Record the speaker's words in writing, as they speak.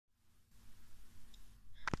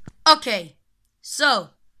Okay,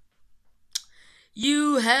 so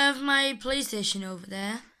you have my PlayStation over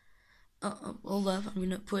there. Hold up, I'm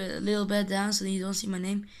gonna put it a little bit down so that you don't see my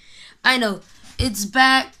name. I know it's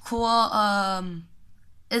bad.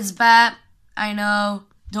 It's bad. I know.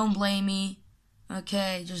 Don't blame me.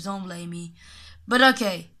 Okay, just don't blame me. But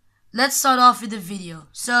okay, let's start off with the video.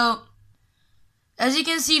 So, as you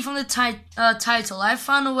can see from the title, I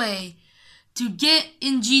found a way to get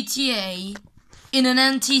in GTA in an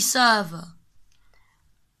empty server.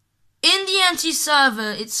 In the empty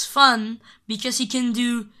server, it's fun because you can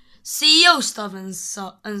do CEO stuff and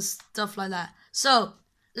stuff like that. So,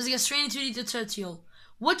 let's get straight into the tutorial.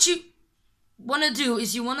 What you want to do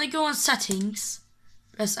is you want to go on settings,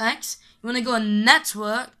 press X. You want to go on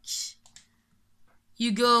network.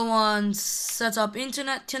 You go on set up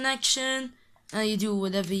internet connection, and you do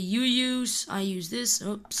whatever you use. I use this.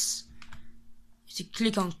 Oops. You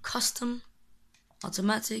click on custom,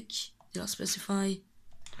 automatic. Did I specify?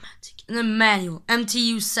 Automatic. And then manual,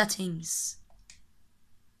 MTU settings.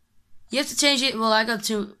 You have to change it. Well, I got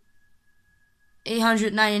to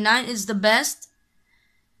 899 is the best.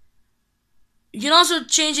 You can also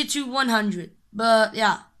change it to 100, but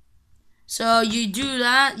yeah. So you do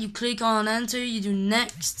that, you click on enter, you do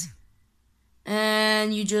next,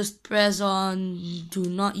 and you just press on do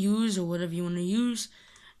not use or whatever you want to use.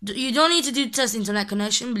 You don't need to do test internet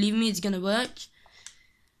connection, believe me, it's gonna work.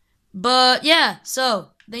 But yeah,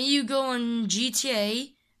 so then you go on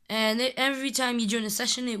GTA, and every time you join a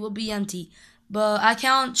session it will be empty. But I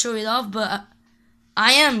can't show it off, but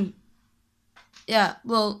I am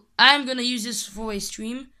gonna use this for a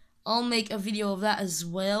stream. I'll make a video of that as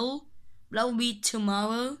well. That will be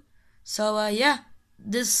tomorrow. So yeah,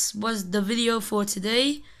 this was the video for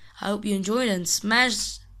today. I hope you enjoyed, and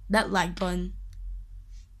smash that like button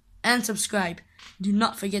and subscribe. Do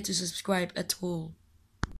not forget to subscribe at all.